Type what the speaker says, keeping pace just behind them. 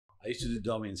I used to do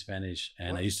dubbing in Spanish,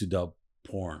 and I used to dub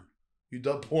porn. You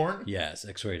dub porn? Yes,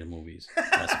 X-rated movies.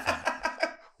 That's a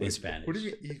fact. In Spanish. What do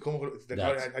you mean?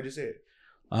 How'd you say it?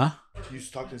 Huh? You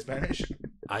talked in Spanish?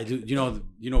 I do. You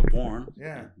know porn.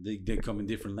 Yeah. They come in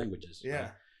different languages. Yeah.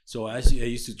 Right? So I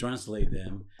used to translate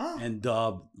them and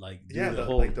dub like the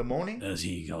whole, like the moaning. As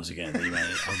he goes again.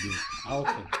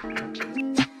 Okay.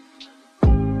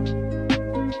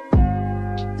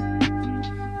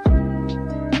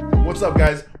 What's up,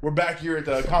 guys? We're back here at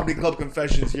the Comedy Club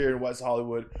Confessions here in West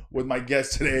Hollywood with my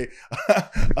guest today,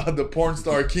 the porn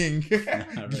star king,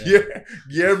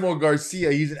 Guillermo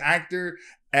Garcia. He's an actor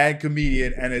and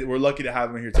comedian, and we're lucky to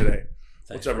have him here today.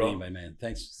 Thanks What's up, bro? Man.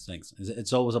 Thanks.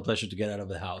 It's always a pleasure to get out of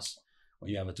the house when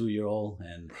you have a 2-year-old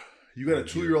and you got a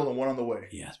 2-year-old and one on the way.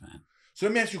 Yes, man. So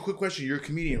let me ask you a quick question. You're a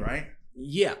comedian, right?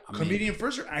 Yeah. Comedian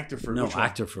first or actor first? No,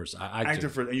 actor first. Actor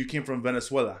first. And you came from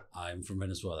Venezuela. I'm from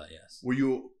Venezuela, yes. Were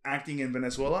you acting in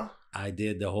Venezuela? I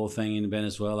did the whole thing in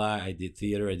Venezuela. I did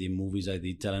theater. I did movies. I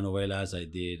did telenovelas. I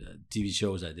did TV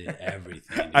shows. I did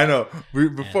everything. I know.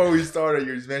 Before we started,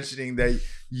 you're mentioning that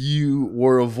you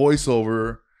were a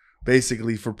voiceover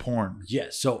basically for porn. Yeah,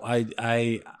 so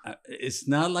I it's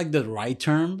not like the right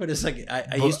term, but it's like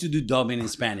I used to do dubbing in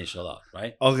Spanish a lot,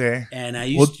 right? Okay. And I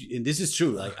used to, and this is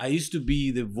true, like I used to be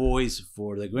the voice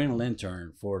for the Green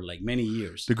Lantern for like many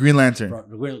years. The Green Lantern.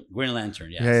 Green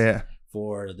Lantern, yes. Yeah.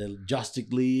 For the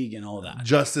Justice League and all that.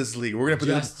 Justice League. We're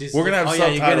gonna have yeah,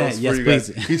 subtitles for you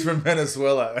guys. Please. He's from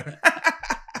Venezuela.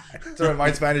 Sorry,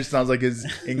 my Spanish sounds like his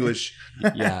English.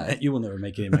 Yeah, you will never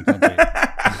make it in my country.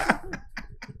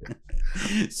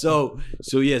 So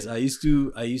yes, I used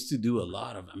to do a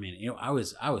lot of. I mean, I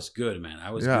was good, man.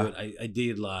 I was good. I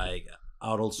did like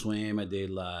Adult Swim. I did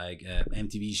like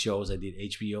MTV shows. I did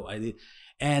HBO.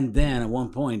 And then at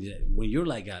one point, when you're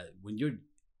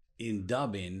in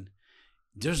dubbing,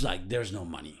 there's no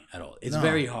money at all. It's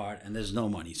very hard, and there's no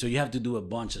money. So you have to do a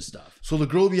bunch of stuff. So the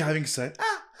girl will be having sex,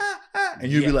 and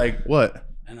you'd be like, "What?"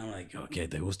 And I'm like, okay,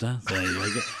 te gusta?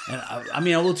 And I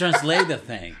mean, I will translate the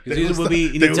thing. Because it will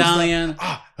be in Italian.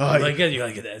 Like, you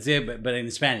like that's it, but in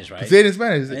Spanish, right? Say it in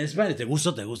Spanish. In Spanish, te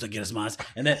gusta, quieres más.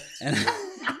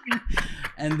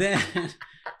 And then,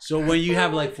 so when you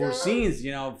have like four scenes,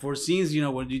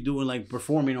 when you're doing like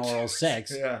performing oral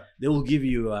sex, they will give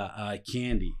you a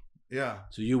candy. Yeah.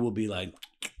 So you will be like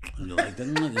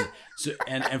that. So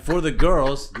and for the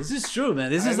girls, this is true, man.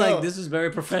 This is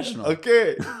very professional.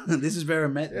 Okay. This is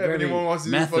very if anyone wants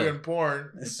to do fucking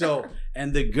porn. So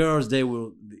and the girls, they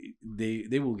will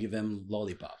give them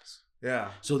lollipops.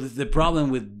 Yeah. So the problem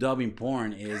with dubbing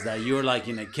porn is that you're like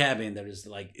in a cabin that is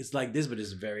like it's like this, but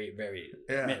it's very very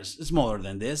smaller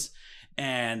than this,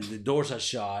 and the doors are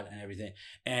shut and everything,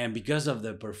 and because of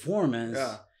the performance.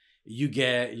 Yeah. You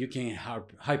can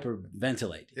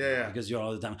hyperventilate, because you're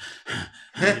all the time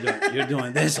you're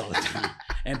doing this all the time,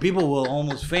 and people will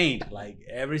almost faint like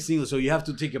every single. So you have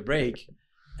to take a break,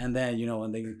 and then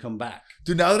and then you come back.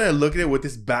 Dude, now that I look at it with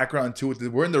this background too,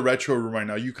 we're in the retro room right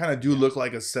now. You kind of do look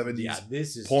like a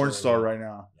 70s porn star right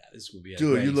now. Yeah, this will be.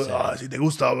 Dude, you look. Si te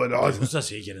gustaba, te gusta,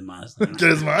 si quieres más.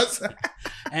 ¿Quieres más?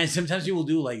 And sometimes you will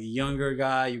do like a younger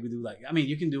guy. You could do like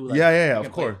you can do like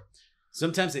of course.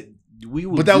 Sometimes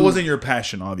but that wasn't your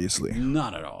passion, obviously.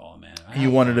 Not at all, man. You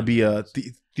wanted to be a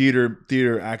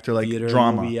theater actor, like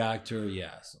drama, movie actor,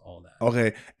 yes, all that.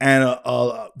 Okay, and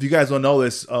if you guys don't know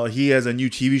this, he has a new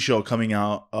TV show coming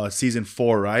out, season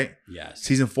 4, right? Yes.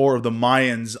 Season 4 of The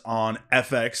Mayans on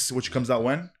FX, which comes out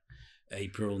when?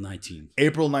 April 19th.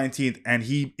 April 19th, and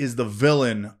he is the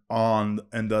villain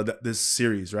in this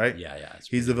series, right? Yeah.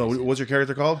 He's the villain. What's your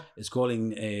character called? It's called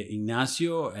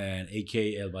Ignacio, and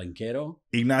A.K. El Banquero.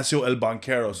 Ignacio El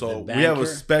Banquero. So we have a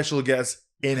special guest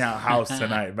in our house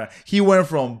tonight, man. He went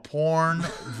from porn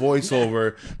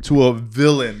voiceover to a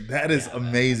villain. That is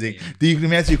amazing. Let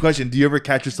me ask you a question. Do you ever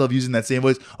catch yourself using that same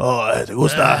voice? Oh, te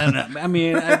gusta. I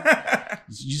mean,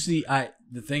 you see,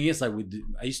 the thing is, like,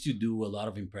 I used to do a lot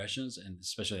of impressions, and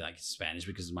especially like Spanish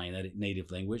because it's my native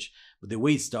language. But the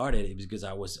way it started is because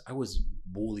I was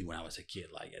bullied when I was a kid,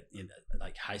 like in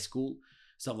like high school,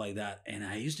 stuff like that. And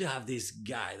I used to have this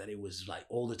guy that it was like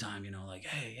all the time, like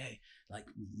hey, like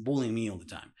bullying me all the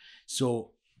time.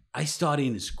 So I studied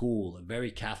in a school, a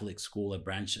very Catholic school, a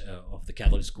branch of the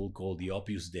Catholic school called the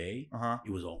Opus Dei.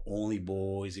 It was only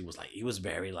boys. It was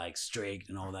very like strict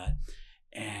and all that.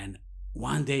 And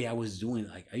one day I used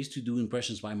to do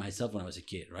impressions by myself when I was a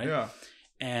kid, right? Yeah.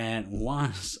 And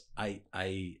once I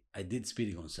did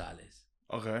Speedy Gonzalez.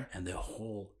 Okay. And the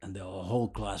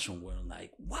whole classroom were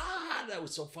like, "Wow, that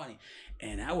was so funny!"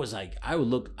 And I was like, I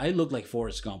looked like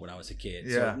Forrest Gump when I was a kid.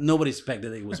 Yeah. So nobody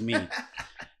expected it was me.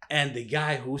 And the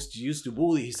guy who used to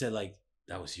bully, he said like,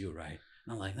 "That was you, right?"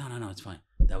 And I'm like, "No, it's fine.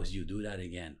 That was you. Do that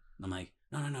again." And I'm like,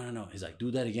 "No." He's like,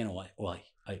 "Do that again, or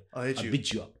I'll hit you.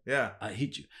 beat you up. Yeah. I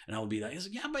hit you." And I will be like, he's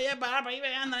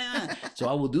like, so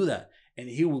I will do that. And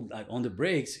he will, like, on the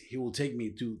breaks, he will take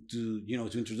me to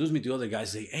introduce me to other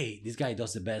guys. Say, "Hey, this guy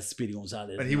does the best, Speedy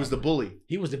Gonzalez." And he was the bully.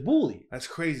 He was the bully. That's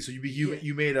crazy. So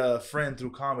you made a friend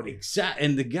through comedy. Exactly.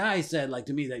 And the guy said, like,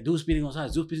 to me, like, do Speedy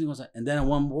Gonzalez. And then at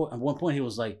one point, he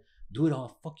was like, "Do it,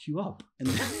 I'll fuck you up." And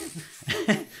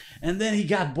then, and then he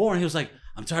got bored. He was like,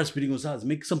 "I'm tired of Speedy Gonzalez.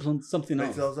 Make something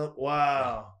else." Up.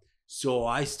 Wow. So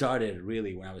I started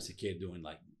really when I was a kid doing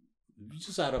like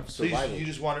just out of survival. So you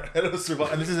just wanted to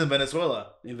survive, and this is in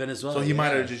Venezuela. In Venezuela, so he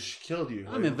might have just killed you.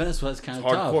 I mean, Venezuela is kind of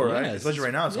hardcore, tough, right? Yes. Especially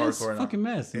right now, it's hardcore. It's a fucking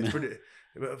mess. It's pretty.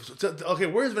 Okay,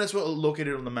 where is Venezuela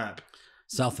located on the map?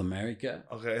 South America.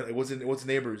 Okay, like what's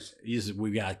neighbors?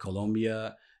 We got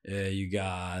Colombia. You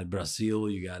got Brazil.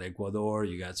 You got Ecuador.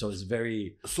 So it's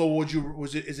very. So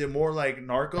is it more like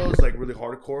Narcos, like really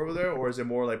hardcore over there, or is it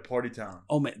more like party town?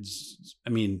 Oh man,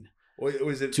 I mean.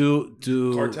 Or is it to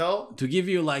cartel? To give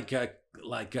you like a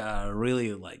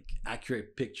really like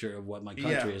accurate picture of what my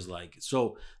country is like.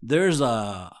 So there's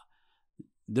a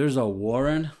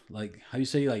warrant, like how you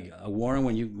say, like a warrant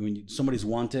when somebody's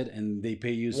wanted and they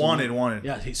pay you wanted.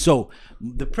 Yeah. So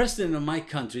the president of my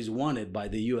country is wanted by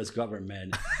the U.S.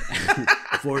 government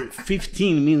for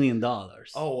 $15 million.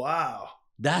 Oh wow.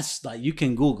 That's like, you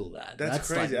can Google that. That's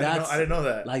crazy. Like, I didn't know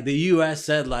that. Like the U.S.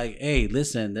 said, like, "Hey,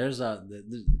 listen,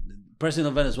 the president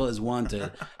of Venezuela is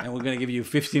wanted, and we're gonna give you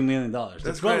 $15 million."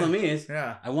 The problem is,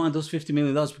 I want those $50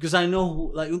 million because I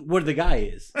know where the guy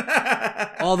is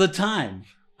all the time.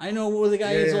 I know where the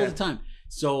guy is all the time.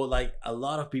 So like a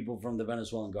lot of people from the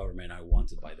Venezuelan government are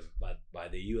wanted by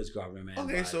the U.S. government.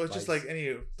 Okay, so it's just like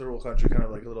any third world country, kind of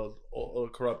like a little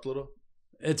corrupt,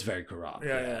 It's very corrupt.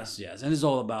 Yes, and it's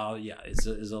all about it's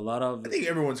a lot of. I think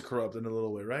everyone's corrupt in a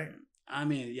little way, right? I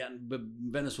mean, but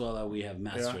Venezuela, we have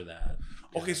mastered that.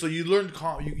 Okay, so you learned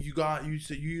you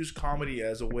use comedy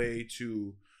as a way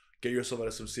to get yourself out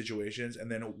of some situations,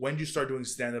 and then when did you start doing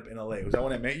stand up in LA? Was that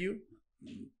when I met you?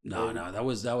 No, that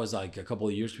was like a couple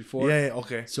of years before. Yeah,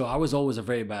 okay. So I was always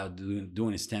afraid about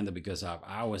doing a stand up because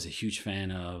I was a huge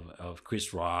fan of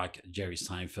Chris Rock, Jerry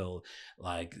Seinfeld,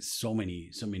 like so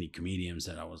many comedians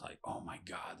that I was like, "Oh my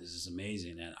God, this is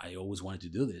amazing," and I always wanted to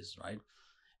do this, right?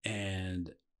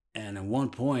 And at one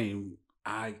point,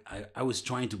 I was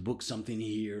trying to book something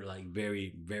here, like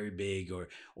very, very big,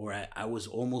 or I was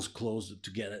almost close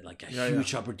to get it, like a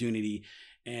huge opportunity.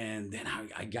 And then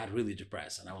I got really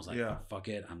depressed, and I was like, "Oh, fuck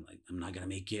it, I'm not gonna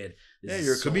make it." This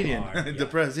you're a comedian,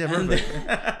 depressed, perfect.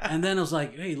 And then I was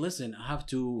like, "Hey, listen, I have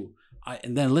to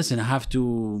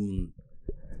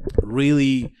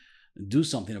really do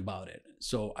something about it."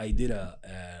 So I did a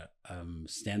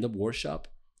stand-up workshop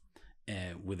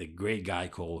with a great guy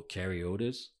called Carrie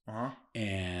Otis.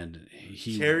 And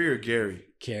he Carrie or Gary?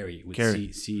 Carrie with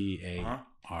Carrie.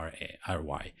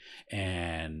 CARRY,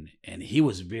 and he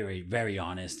was very, very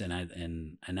honest, and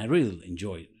I really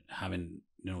enjoyed having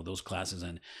those classes,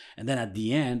 and then at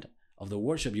the end of the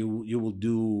workshop you will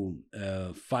do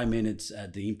 5 minutes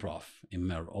at the Improv in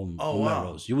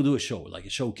Melrose. You will do a show, like a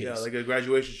showcase, like a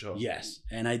graduation show. Yes,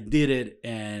 and I did it,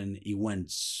 and it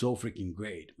went so freaking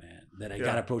great, man, that I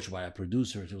got approached by a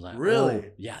producer. It was like, really? Oh,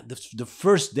 yeah, the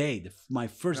first day, my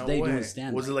first day doing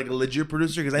stand-up. Was it like a legit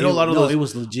producer? Because I know a lot of those. It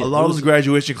was legit. A lot of those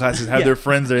graduation classes have their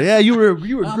friends there. Yeah, you were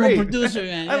great. I'm a producer,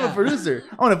 man. I'm a producer.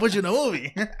 I want to put you in a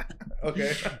movie.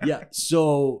 Okay. Yeah.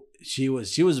 So she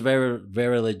was very,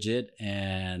 very legit,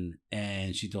 and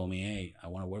she told me, "Hey, I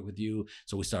want to work with you."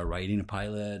 So we started writing a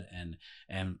pilot, and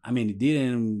I mean, it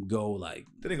didn't go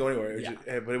anywhere.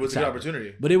 But it was a good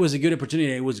opportunity. But it was a good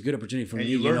opportunity. It was a good opportunity for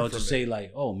me, to say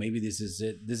like, "Oh, maybe this is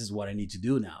it. This is what I need to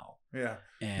do now." Yeah.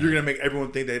 And you're gonna make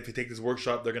everyone think that if you take this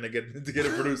workshop, they're gonna get a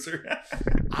producer.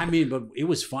 I mean, but it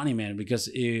was funny, man, because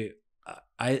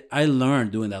I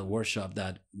learned doing that workshop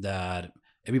that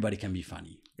everybody can be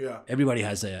funny. Yeah, everybody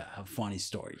has a funny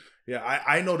story. Yeah,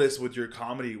 I noticed with your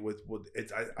comedy, with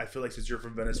it's. I feel like since you're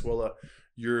from Venezuela,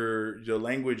 your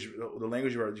language, the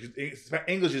language you are,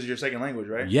 English is your second language,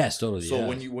 right? Yes, totally. So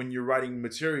when you're writing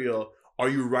material, are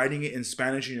you writing it in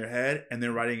Spanish in your head and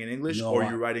then writing in English, or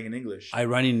are you writing in English? I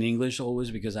write in English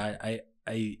always because I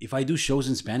if I do shows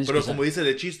in Spanish. Pero como dice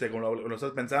de chiste, cuando lo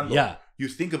estás pensando, you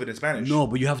think of it in Spanish. No,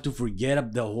 but you have to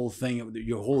forget the whole thing,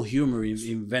 your whole humor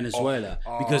in Venezuela,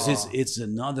 because it's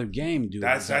another game, dude.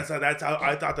 That's how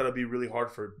I thought that would be really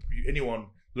hard for anyone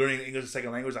learning English as a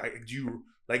second language.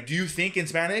 Like, do you think in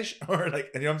Spanish or like,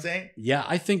 you know what I'm saying? Yeah,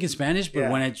 I think in Spanish, but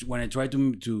Yeah. when I try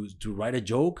to write a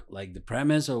joke, like the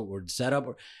premise or the setup,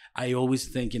 I always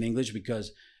think in English because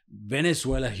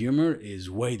Venezuela humor is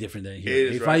way different than here. It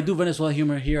is, If right. I do Venezuela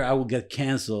humor here, I will get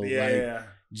canceled. Yeah, like, yeah.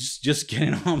 just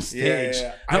getting on stage.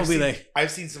 I'll be like,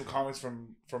 I've seen some comics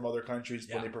from other countries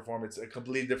when Yeah. they perform. It's a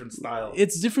completely different style.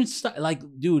 it's different style. Like,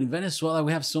 dude, in Venezuela,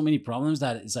 we have so many problems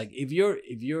that it's like if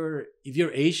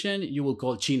you're Asian, you will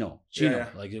call Chino. Yeah.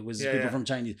 Like it was Yeah, people yeah. from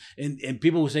Chinese, and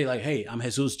people will say like, hey, I'm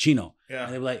Jesus Chino. Yeah.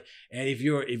 And they're like, and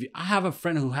if I have a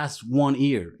friend who has one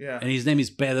ear, Yeah. and his name is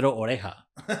Pedro Oreja.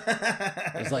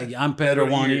 It's like I'm Pedro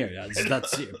one ear.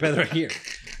 That's Pedro here.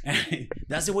 And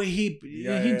that's the way he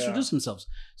introduced himself.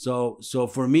 So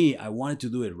for me, I wanted to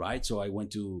do it right. So I went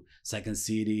to Second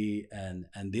City and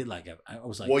did like I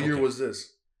was like, What year okay, was this?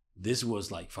 this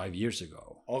was like 5 years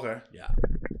ago. Okay. Yeah.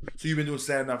 So you've been doing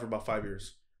stand up now for about 5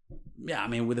 years. Yeah, I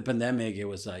mean, with the pandemic, it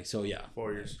was like, so yeah.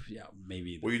 4 years. Yeah,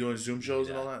 maybe. Were you doing Zoom shows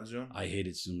and all that? Zoom? I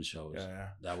hated Zoom shows. Yeah.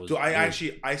 That was. So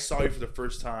I saw you for the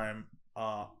first time.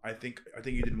 I think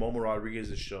you did Momo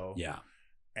Rodriguez's show. Yeah.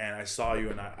 And I saw you,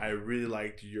 and I really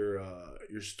liked your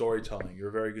storytelling. You're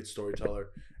a very good storyteller,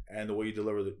 and the way you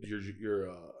deliver your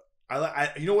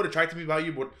you know what attracted me about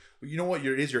you? What you know what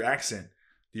your accent.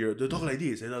 You're talk like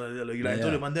this,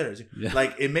 Yeah.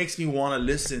 like it makes me want to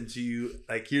listen to you,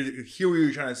 like hear what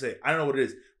you're trying to say. I don't know what it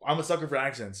is. I'm a sucker for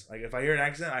accents. Like if I hear an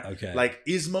accent, like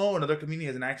Ismo, another comedian,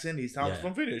 has an accent. He sounds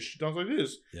from Finnish. He sounds like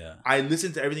this. Yeah. I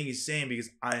listen to everything he's saying because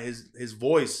his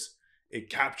voice, it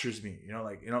captures me.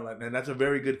 And that's a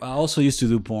very good. I also used to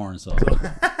do porn, so.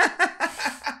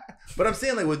 But I'm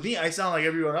saying like with me, I sound like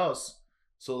everyone else.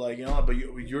 So like but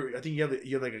you're I think you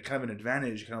have like a kind of an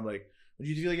advantage, kind of like. Do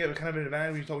you feel like you have a kind of an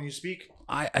advantage when you speak?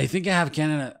 I think I have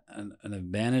kind of an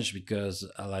advantage because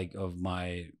I like of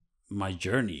my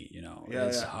journey.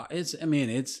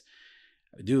 It's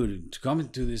dude, to come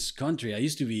into this country. I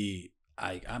used to be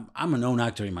I'm a known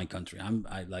actor in my country.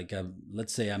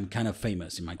 Let's say I'm kind of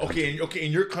famous in my country. Okay.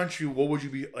 In your country, what would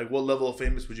you be like? What level of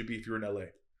famous would you be if you were in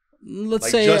LA? Let's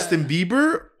like say Justin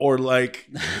Bieber or like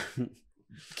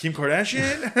Kim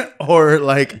Kardashian or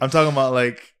like I'm talking about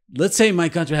like. Let's say my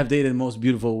country have dated the most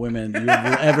beautiful women you will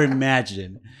ever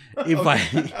imagine. If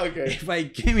I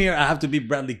came here, I have to be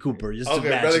Bradley Cooper just to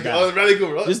match that. Bradley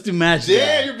Cooper. Just to match that.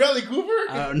 Yeah, you're Bradley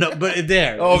Cooper? No, but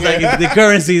there. Okay. It's like the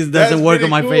currency doesn't work in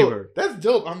my favor. That's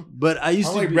dope. But I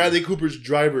used to like be Bradley Cooper's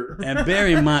driver. And bear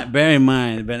in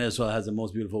mind, Venezuela has the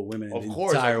most beautiful women in the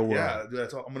entire world. Yeah,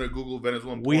 dude, I'm gonna Google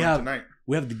Venezuelan porn tonight.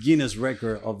 We have the Guinness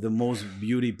record of the most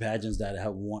beauty pageants that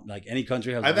have won. Like any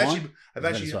country has won.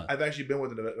 I've actually been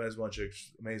with the Venezuelan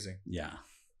chicks. Amazing. Yeah,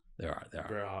 there are.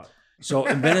 Very hot. So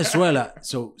in Venezuela,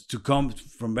 so to come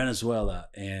from Venezuela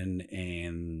and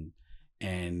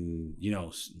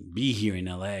be here in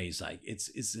LA is like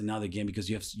it's another game because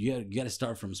you got to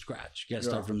start from scratch. You got to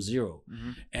start from zero.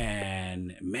 Mm-hmm.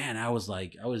 And man, I was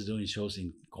doing shows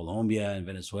in Colombia and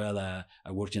Venezuela.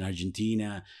 I worked in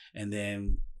Argentina, and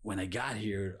then when I got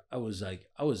here, I was like,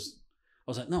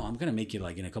 no, I'm gonna make it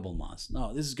like in a couple of months.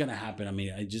 No, this is gonna happen. I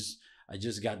mean, I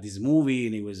just got this movie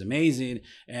and it was amazing.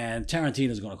 And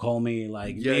Tarantino's gonna call me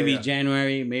like maybe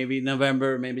January, maybe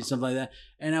November, maybe something like that.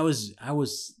 And I was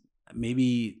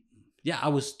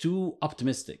too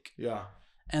optimistic. Yeah.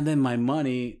 And then my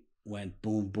money went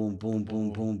boom, boom, boom,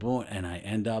 boom, boom, boom, and I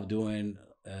end up doing.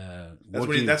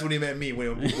 That's when he met me.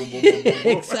 When boom, boom, boom, boom,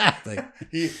 boom. Exactly.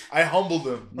 I humbled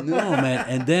him. No, man.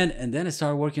 And then I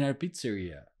started working at a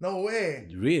pizzeria. No way.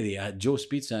 Really, at Joe's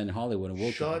Pizza in Hollywood.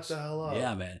 Shut the hell up.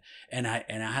 Yeah, man. And I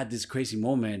had this crazy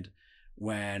moment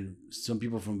when some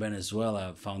people from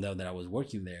Venezuela found out that I was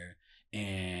working there,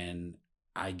 and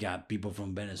I got people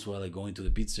from Venezuela going to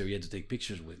the pizzeria to take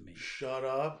pictures with me. Shut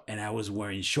up. And I was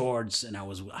wearing shorts, and I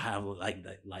have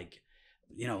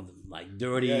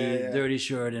dirty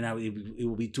shirt, and it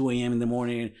will be 2 a.m. in the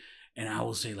morning, and I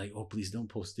will say like, oh, please don't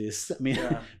post this. I mean,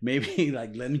 maybe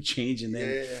like let me change, and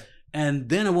then and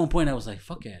then at one point I was like,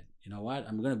 fuck it, you know what?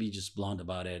 I'm gonna be just blunt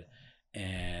about it,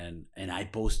 and I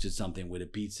posted something with a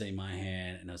pizza in my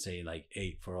hand, and I say like,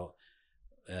 hey, for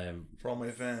all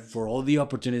my fans, for all the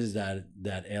opportunities that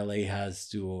LA has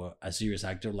to a serious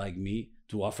actor like me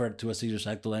to offer to a serious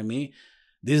actor like me.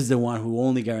 This is the one who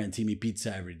only guaranteed me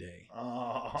pizza every day.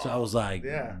 Oh, so I was like,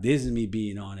 this is me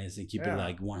being honest and keep it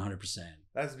like 100%.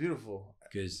 That's beautiful.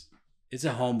 Because it's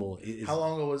a humble. How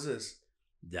long ago was this?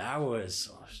 That was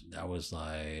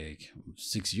like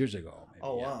 6 years ago. Maybe.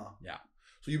 Oh, wow. Yeah.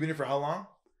 So you've been here for how long?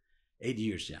 8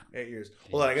 years, yeah. 8 years.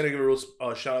 Well, I got to give a real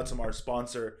shout out to our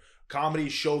sponsor, Comedy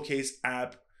Showcase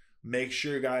app. Make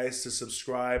sure, guys, to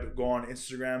subscribe. Go on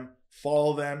Instagram.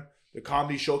 Follow them. the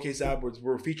comedy showcase app where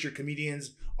we're featured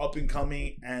comedians, up and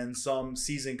coming, and some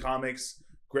seasoned comics.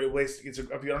 Great place. I don't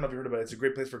know if you heard about it. It's a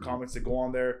great place for comics to go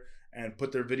on there and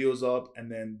put their videos up,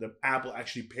 and then the app will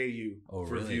actually pay you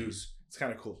for views. It's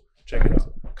kind of cool. Check it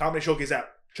out. Comedy Showcase app.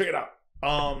 Check it out.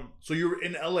 So you were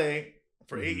in LA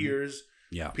for 8 years.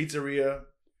 Yeah. Pizzeria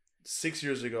 6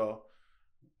 years ago.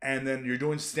 And then you're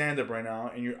doing stand-up right now,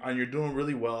 and you're doing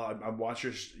really well. I watch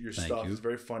your stuff. It's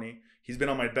very funny. He's been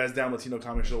on my Best Damn Latino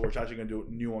Comic Show. We're actually going to do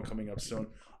a new one coming up soon.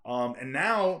 And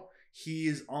now he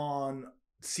is on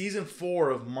season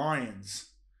 4 of Mayans.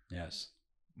 Yes.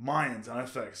 Mayans on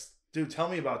FX. Dude, tell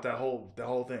me about that whole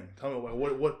thing. Tell me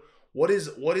what is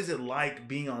it like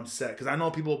being on set? Because I know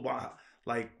people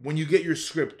like when you get your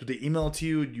script, do they email it to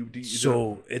you?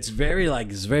 So it's very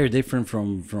different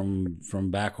from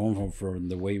back home from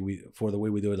the way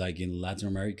we do it like in Latin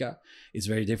America. It's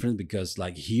very different because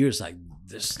like here's like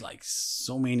there's like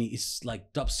so many. It's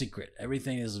like top secret.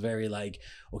 Everything is very like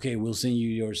okay, we'll send you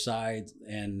your side,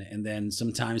 and then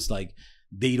sometimes like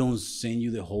they don't send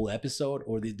you the whole episode,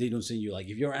 or they don't send you like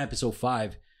if you're on episode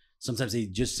 5, sometimes they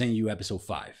just send you episode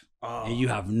 5. And you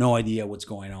have no idea what's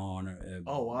going on.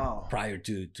 Prior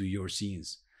to your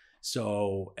scenes,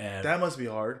 so that must be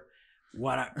hard.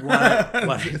 What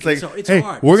it's like, so it's hey,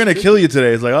 hard. We're gonna kill you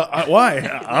today. It's like, why?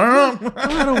 I don't know.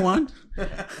 I don't want.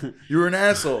 You're an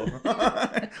asshole.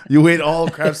 You hate all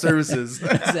craft services.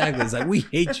 Exactly. It's like we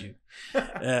hate you.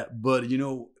 But you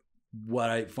know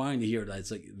what I find here that's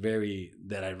like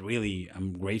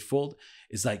I'm grateful.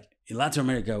 It's like in Latin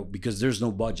America because there's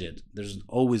no budget. There's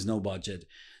always no budget.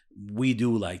 We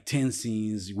do like 10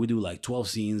 scenes. We do like 12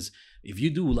 scenes. If you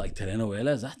do like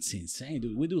telenovelas, that's insane,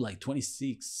 dude. We do like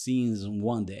 26 scenes in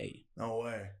one day. No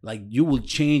way. Like you will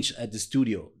change at the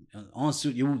studio. On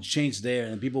studio, you will change there,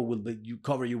 and people will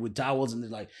cover you with towels, and they're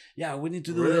like, "Yeah, we need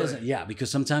to do this." Yeah, because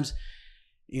sometimes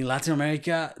in Latin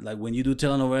America, like when you do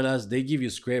telenovelas, they give you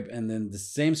a script, and then the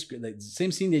same script, like the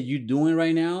same scene that you're doing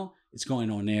right now, it's going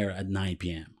on air at 9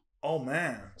 p.m. Oh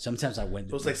man! Sometimes I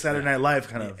went. So it's like Saturday Night Live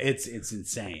kind of. It's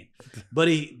insane, but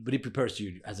he prepares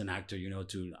you as an actor, you know,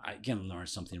 I can learn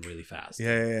something really fast.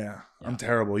 Yeah. I'm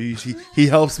terrible. He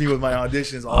helps me with my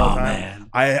auditions all the time. Man.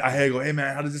 I go, hey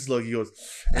man, how does this look? He goes,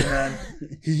 hey man.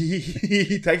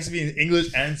 he texts me in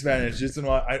English and Spanish just in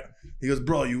what he goes,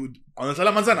 bro, you. That's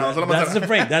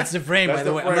the frame. By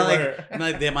the way, I'm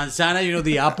like the manzana, you know,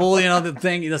 the apple, you know, the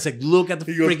thing. It's like look at the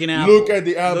freaking apple. Look at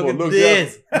the apple. Look at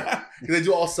this. Because I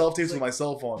do all self-tapes with my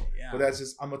cell phone. Yeah. But that's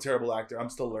just, I'm a terrible actor. I'm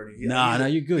still learning. No,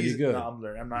 you're good. You're good. No, I'm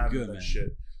learning. I'm not having that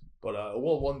shit. But,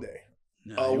 one day.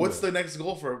 No, what's the next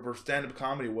goal for stand-up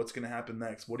comedy? What's going to happen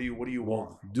next? What do you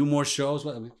want? Do more shows.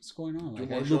 What's going on?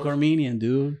 Like, I look Armenian,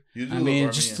 dude. You do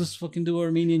Armenian. Just fucking do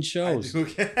Armenian shows.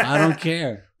 I don't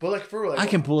care. But like for real, like, I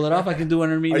can pull it off. I can do an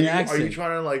Armenian accent. Are you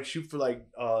trying to like shoot for like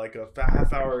a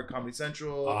half-hour Comedy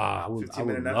Central? I would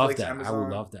love that. Amazon? I would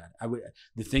love that.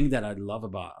 The thing that I love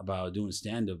about doing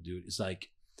stand-up, dude, is like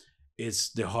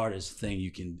it's the hardest thing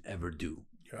you can ever do.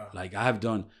 Yeah. Like I've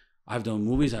done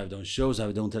movies, I've done shows,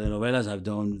 I've done telenovelas, I've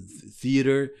done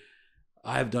theater,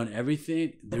 I've done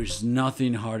everything. There's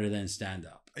nothing harder than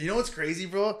stand-up. You know what's crazy,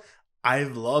 bro? I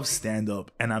love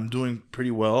stand-up, and I'm doing pretty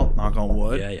well, knock on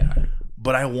wood. Yeah.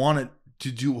 But I wanted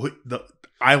to do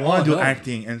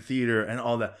acting and theater and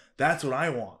all that. That's what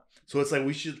I want. So it's like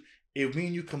if me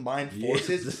and you combine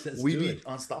forces, we'd be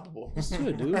unstoppable. Let's do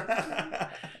it, dude.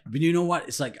 But you know what?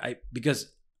 It's like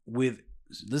because with,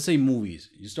 let's say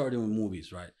movies, you start doing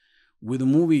movies, right? With a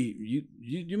movie,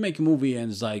 you make a movie,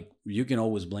 and it's like you can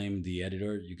always blame the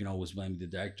editor, you can always blame the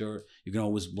director, you can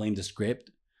always blame the script.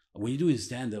 When you do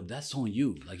stand-up, that's on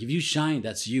you. Like if you shine,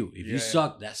 that's you. If you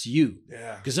suck, that's you.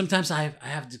 Yeah. Because sometimes I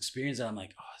have the experience that I'm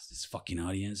like, oh, it's this fucking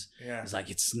audience. Yeah. It's like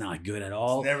it's not good at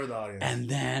all. It's never the audience. And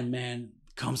then man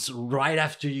comes right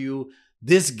after you,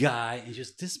 this guy, and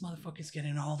just this motherfucker's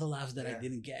getting all the laughs that I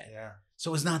didn't get. Yeah.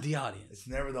 So it's not the audience. It's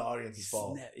never the audience's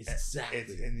fault. Exactly.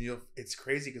 It's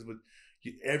crazy because with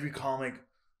every comic,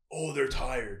 oh, they're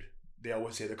tired. They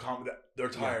always say they're tired. Yeah, they're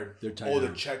tired. Oh, the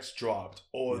checks dropped.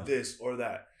 Oh, this or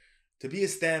that. To be a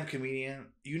stand-up comedian,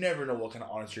 you never know what kind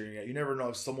of audience you're gonna get. You never know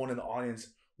if someone in the audience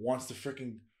wants to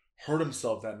freaking hurt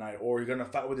himself that night, or you're gonna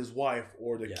fight with his wife,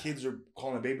 or the kids are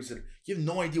calling a babysitter. You have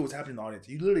no idea what's happening in the audience.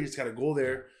 You literally just gotta go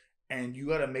there, and you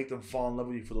gotta make them fall in love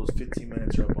with you for those 15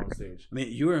 minutes you're up on stage. I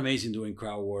mean, you were amazing doing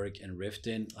crowd work and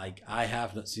riffing. Like I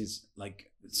have since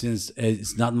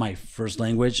it's not my first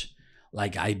language.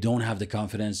 Like I don't have the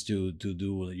confidence to do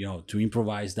to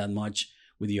improvise that much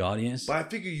with the audience. But I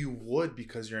figure you would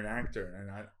because you're an actor, and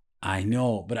I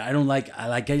know, but I don't like. I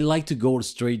like to go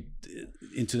straight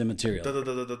into the material.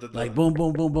 Like boom,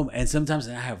 boom, boom, boom. And sometimes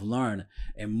I have learned,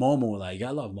 and Momo, like I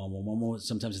love Momo. Momo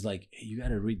sometimes it's like, hey, you got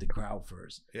to read the crowd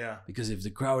first. Yeah. Because if the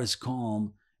crowd is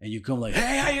calm and you come like,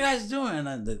 hey, how you guys doing?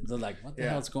 And they're like, what the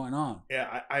hell's going on?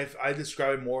 Yeah, I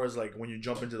describe it more as like when you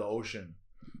jump into the ocean.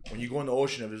 When you go in the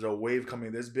ocean, if there's a wave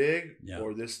coming this big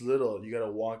or this little, you got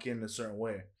to walk in a certain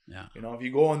way. Yeah. You know, if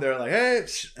you go in there like, hey,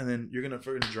 and then you're going to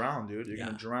freaking drown, dude. You're going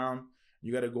to drown.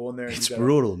 You got to go in there. It's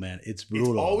brutal, man. It's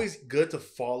brutal. It's always good to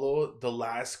follow the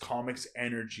last comic's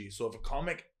energy. So if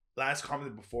last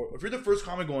comic before, if you're the first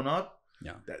comic going up,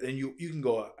 then you can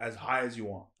go as high as you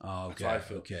want. Oh, okay. That's how I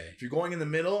feel. Okay. If you're going in the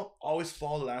middle, always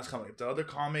follow the last comic. If the other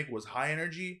comic was high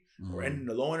energy or ending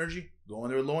the low energy, go in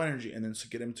there with low energy and then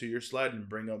get them to your sled and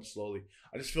bring up slowly.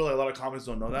 I just feel like a lot of comics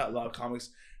don't know that. A lot of comics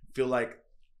feel like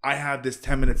I have this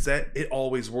 10-minute set. It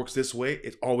always works this way.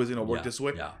 It's always gonna work this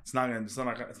way. Yeah. It's not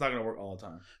gonna work all the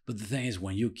time. But the thing is,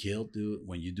 when you kill, dude,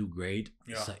 when you do great,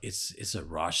 it's a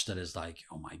rush that is like,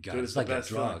 oh my god, dude, it's like a drug.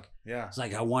 Feeling. Yeah. It's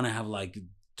like I want to have like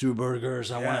 2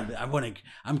 burgers.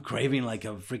 I'm craving like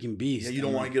a freaking beast. Yeah, you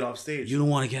don't want to get off stage. You don't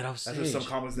want to get off stage. That's why some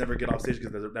comics never get off stage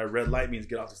because that red light means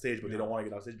get off the stage, but they don't want to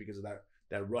get off stage because of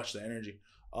that rush, the energy.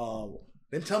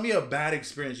 Then tell me a bad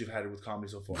experience you've had with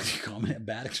comedy so far. What do you call me a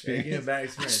bad experience? Yeah, a bad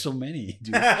experience. So many,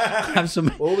 dude. I have so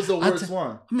many. What was the worst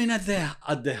one? I mean, at the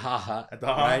haha. At the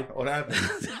haha, right? What happened?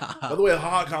 By the way, the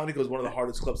haha comedy was one of the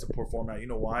hardest clubs to perform at. You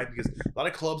know why? Because a lot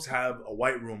of clubs have a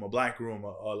white room, a black room,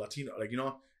 a Latino. Like, you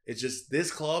know, it's just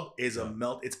this club is a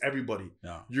melt. It's everybody.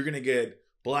 Yeah. You're gonna get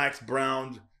blacks,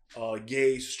 browns,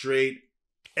 gay, straight,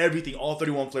 everything, all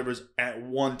 31 flavors at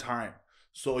one time.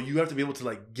 So you have to be able to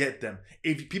like get them.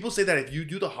 If people say that if you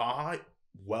do the haha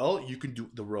well, you can do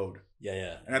the road.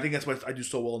 Yeah. And I think that's why I do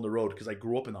so well on the road because I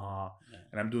grew up in the haha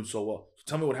and I'm doing so well. So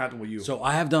tell me what happened with you. So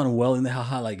I have done well in the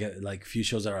haha, like a few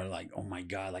shows that are like, oh my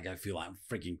god, like I feel I'm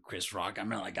freaking Chris Rock. I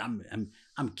mean, like I'm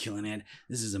killing it.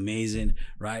 This is amazing,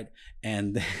 right?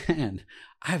 And then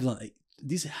I have done. Like,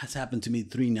 this has happened to me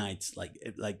 3 nights. Like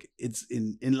it's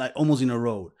in like almost in a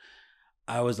row.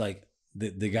 I was like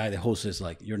the guy, the host is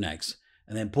like, you're next.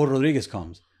 And then Paul Rodriguez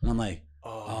comes. And I'm like,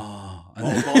 oh. And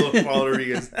then, Paul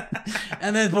Rodriguez.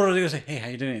 And then Paul Rodriguez like, hey, how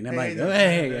you doing? And I'm like,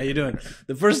 hey, how you doing?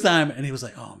 The first time. And he was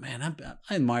like, oh, man,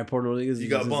 I admire Paul Rodriguez. You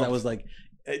got bumped. I was like,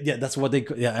 yeah, that's what they,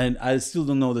 and I still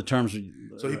don't know the terms.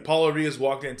 So Paul Rodriguez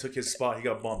walked in and took his spot. He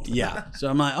got bumped. Yeah. So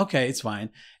I'm like, okay, it's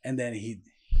fine. And then he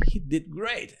did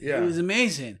great. Yeah. It was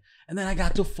amazing. And then I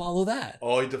got to follow that.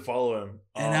 Oh, you had to follow him.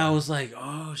 And I was like,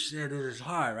 oh, shit, this is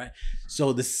hard, right?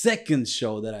 So the second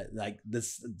show that I, like,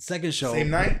 Same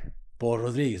night? Paul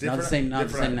Rodriguez. Not the same night.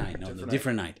 No, the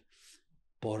different night.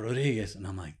 Paul Rodriguez. And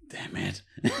I'm like, damn it.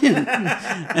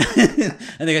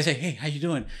 And the guy say, hey, how you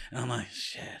doing? And I'm like,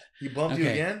 shit. He bumped you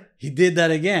again? He did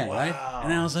that again, right?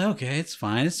 And I was like, okay, it's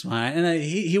fine. And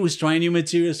he was trying new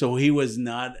material, so he was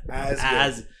not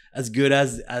as good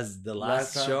as the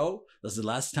last show. That's the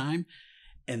last time.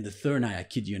 And the third night, I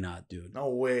kid you not, dude. No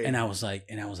way. And I was like,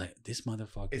 this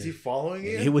motherfucker. Is he following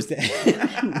you? He was there.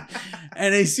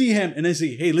 And I see him and I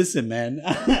say, hey, listen, man.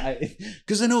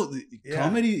 Because I know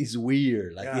comedy is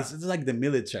weird. Like it's like the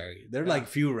military. There are like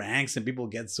few ranks and people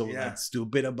get so like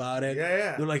stupid about it.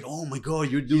 Yeah. They're like, oh my God,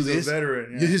 you do He's this. A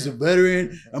veteran. Yeah. He's a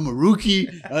veteran. I'm a rookie.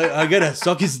 I gotta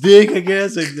suck his dick, I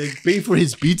guess. Like pay for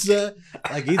his pizza.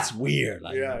 Like it's weird.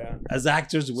 Like as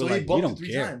actors, we're like, we don't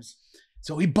care. Times.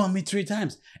 So he bumped me 3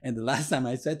 times. And the last time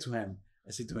I said to him,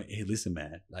 hey, listen,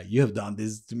 man, like you have done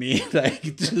this to me like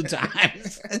 2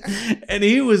 times. And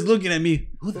he was looking at me,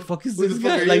 who the fuck is this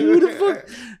guy? Like, who the fuck?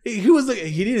 He was like,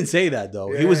 he didn't say that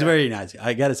though. He was very nice.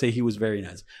 I gotta say he was very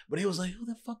nice. But he was like, who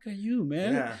the fuck are you,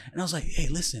 man? Yeah. And I was like, hey,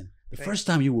 listen. The first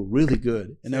time you were really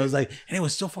good. And I was like, and it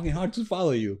was so fucking hard to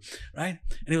follow you. Right?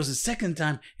 And it was the second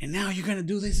time. And now you're going to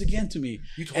do this again to me.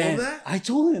 You told him that? I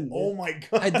told him. Oh my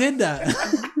God. I did that.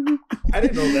 I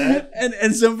didn't know that.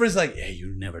 And some friends like, yeah,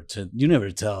 you never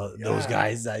tell those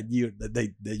guys that you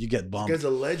get bumped. This guy's a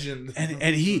legend.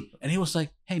 And he was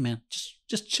like, hey man,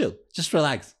 just chill. Just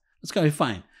relax. It's gonna be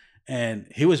fine. And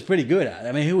he was pretty good at it.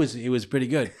 I mean, he was pretty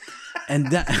good.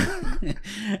 And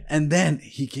and then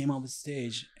he came on the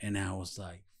stage and I was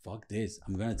like, fuck this.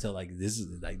 I'm gonna tell like this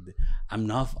is like I'm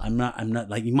not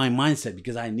like in my mindset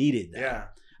because I needed that. Yeah.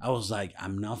 I was like,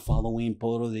 I'm not following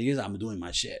Paul Rodriguez, I'm doing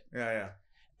my shit. Yeah.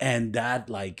 And that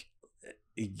like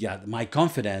it got my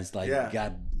confidence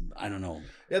got I don't know.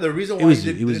 Yeah, the reason why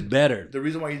It was better. The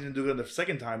reason why you didn't do it the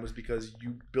second time was because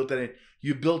you built that in.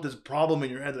 You built this problem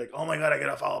in your head, like, oh my god, I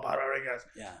gotta follow about it, guys.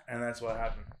 Yeah, and that's what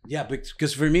happened. Yeah,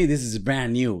 because for me, this is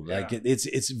brand new. Yeah. Like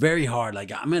it's very hard.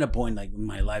 Like I'm at a point like in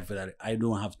my life that I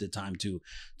don't have the time to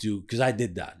because I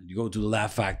did that. You go to the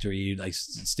Laugh Factory, like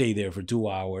stay there for 2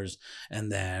 hours,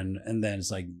 and then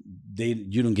it's like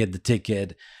you don't get the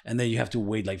ticket, and then you have to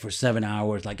wait like for 7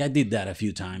 hours. Like I did that a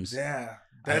few times. Yeah.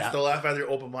 That's the Laugh Factory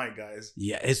open mic, guys.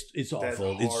 Yeah, it's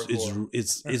awful.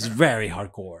 It's very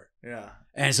hardcore. Yeah.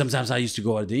 And sometimes I used to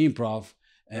go at the improv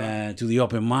to the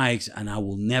open mics, and I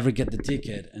will never get the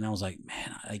ticket. And I was like,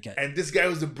 man, I got. And this guy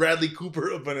was the Bradley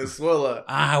Cooper of Venezuela.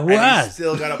 I was. And he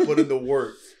still got to put in the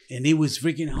work. And it was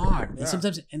freaking hard. Yeah. And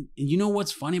sometimes, and you know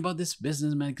what's funny about this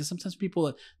business, man? Because sometimes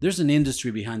there's an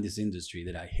industry behind this industry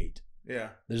that I hate. Yeah.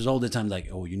 There's all the time like,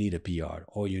 oh, you need a PR,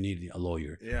 or you need a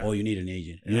lawyer, or you need an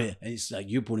agent. Yeah. And it's like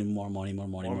you're putting more money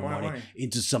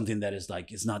into something that is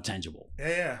like it's not tangible.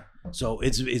 Yeah. So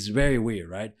it's very weird,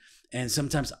 right? And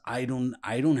sometimes I don't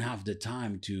have the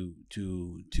time to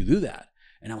do that.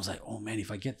 And I was like, oh man, if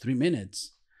I get 3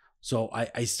 minutes. So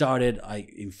I started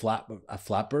in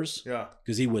Flappers,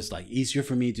 because it was like easier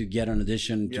for me to get an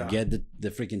audition, to get the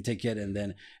freaking ticket, and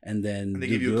then they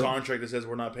give you a contract that says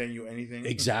we're not paying you anything.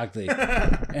 Exactly.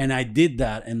 And I did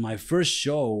that. And my first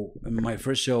show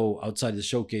outside the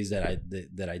showcase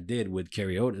that I did with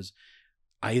Carrie Otis,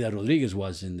 Aida Rodriguez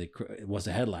was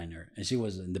the headliner, and she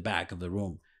was in the back of the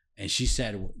room. And she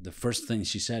said the first thing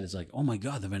she said is like, "Oh my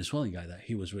God, the Venezuelan guy, that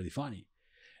he was really funny."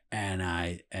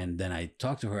 And then I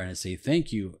talked to her and I say,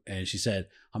 thank you. And she said,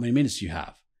 how many minutes do you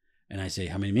have? And I say,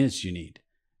 how many minutes do you need?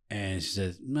 And she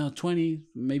says, no, 20,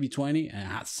 maybe 20. And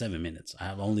I had 7 minutes. I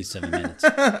have only 7 minutes.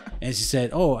 And she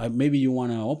said, oh, maybe you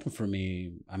want to open for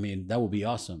me. I mean, that would be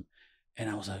awesome. And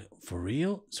I was like, for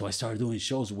real? So I started doing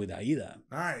shows with Aida.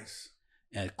 Nice.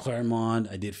 At Claremont,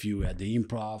 I did a few at the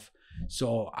Improv.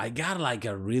 So I got like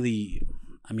a really,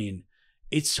 I mean,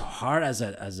 it's hard as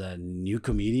a new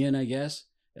comedian, I guess.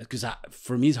 Because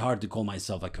for me, it's hard to call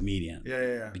myself a comedian.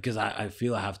 Yeah. Because I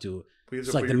feel I have to.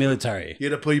 It's like the military. You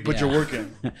have to put your work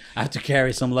in. I have to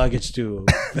carry some luggage to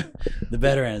the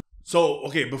veterans. So,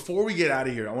 okay, before we get out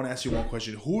of here, I want to ask you one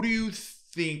question. Who do you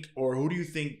think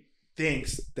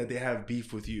thinks that they have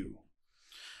beef with you?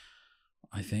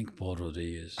 I think Paul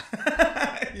Rodriguez.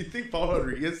 You think Paul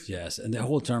Rodriguez? Yes, and the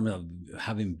whole term of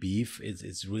having beef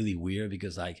it's really weird,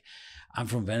 because like I'm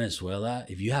from Venezuela.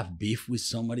 If you have beef with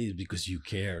somebody, it's because you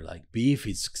care. Like beef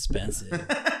is expensive.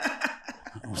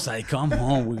 I was like, come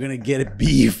home, we're gonna get a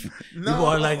beef. No. People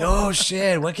are like, oh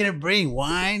shit, what can I bring?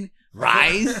 Wine,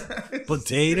 rice,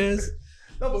 potatoes.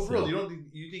 No, but for real,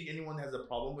 you think anyone has a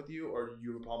problem with you, or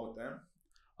you have a problem with them?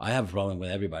 I have a problem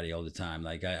with everybody all the time.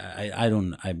 Like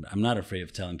I'm not afraid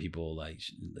of telling people like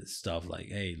stuff like,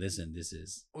 hey, listen, this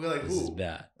is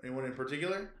bad. Anyone in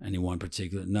particular? Anyone in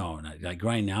particular? No, like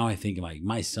right now, I think like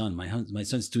my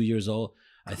son's 2 years old.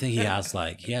 I think he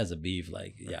has a beef.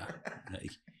 Like, yeah,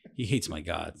 like, he hates my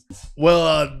God.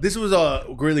 Well, this was a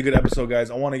really good episode,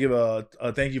 guys. I want to give a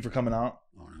thank you for coming out.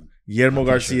 Guillermo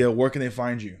Garcia, where can they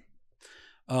find you?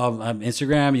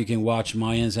 Instagram, you can watch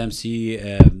Mayans MC.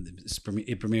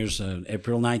 It premieres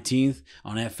April 19th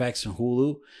on FX and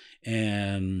Hulu.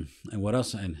 And what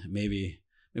else? And maybe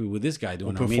with this guy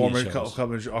doing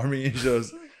Armenian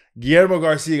shows. Guillermo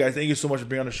Garcia, guys, thank you so much for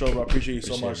being on the show, bro. I appreciate you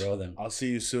so much. Brother. I'll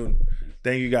see you soon.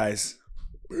 Thank you, guys.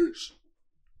 Peace.